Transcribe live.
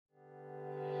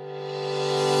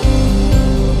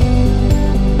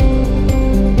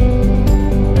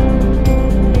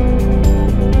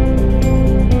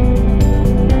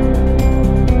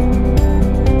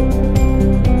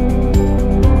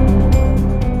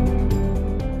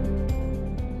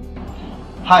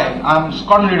Hi, I'm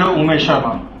Squadron Leader Umesh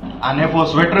Sharma, an Air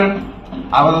Force veteran.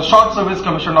 I was a short service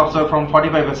commissioned officer from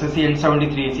 45 SSC and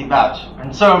 73 AC batch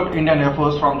and served Indian Air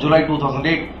Force from July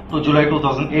 2008 to July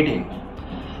 2018.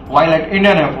 While at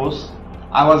Indian Air Force,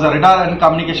 I was a radar and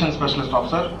communication specialist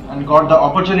officer and got the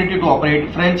opportunity to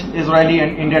operate French, Israeli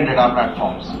and Indian radar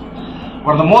platforms.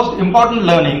 One of the most important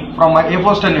learning from my Air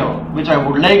Force tenure, which I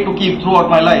would like to keep throughout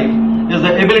my life, is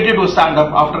the ability to stand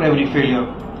up after every failure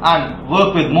and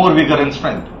work with more vigor and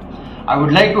strength. I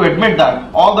would like to admit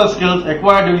that all the skills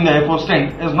acquired during the Air Force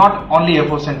stint is not only Air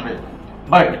Force centric,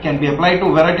 but can be applied to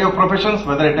a variety of professions,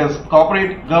 whether it is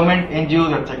corporate, government,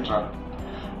 NGOs, etc.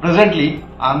 Presently,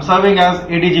 I am serving as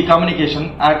ADG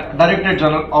Communication at Directorate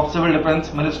General of Civil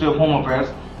Defence, Ministry of Home Affairs,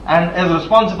 and as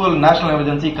responsible National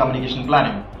Emergency Communication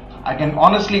Planning. I can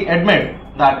honestly admit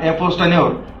that Air Force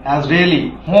tenure has really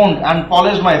honed and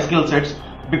polished my skill sets,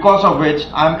 because of which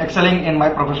I am excelling in my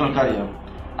professional career.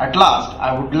 At last,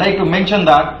 I would like to mention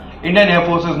that Indian Air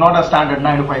Force is not a standard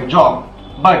 9-to-5 job,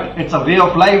 but it's a way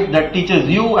of life that teaches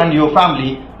you and your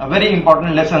family a very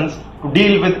important lessons to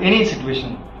deal with any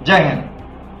situation. Jai Hind.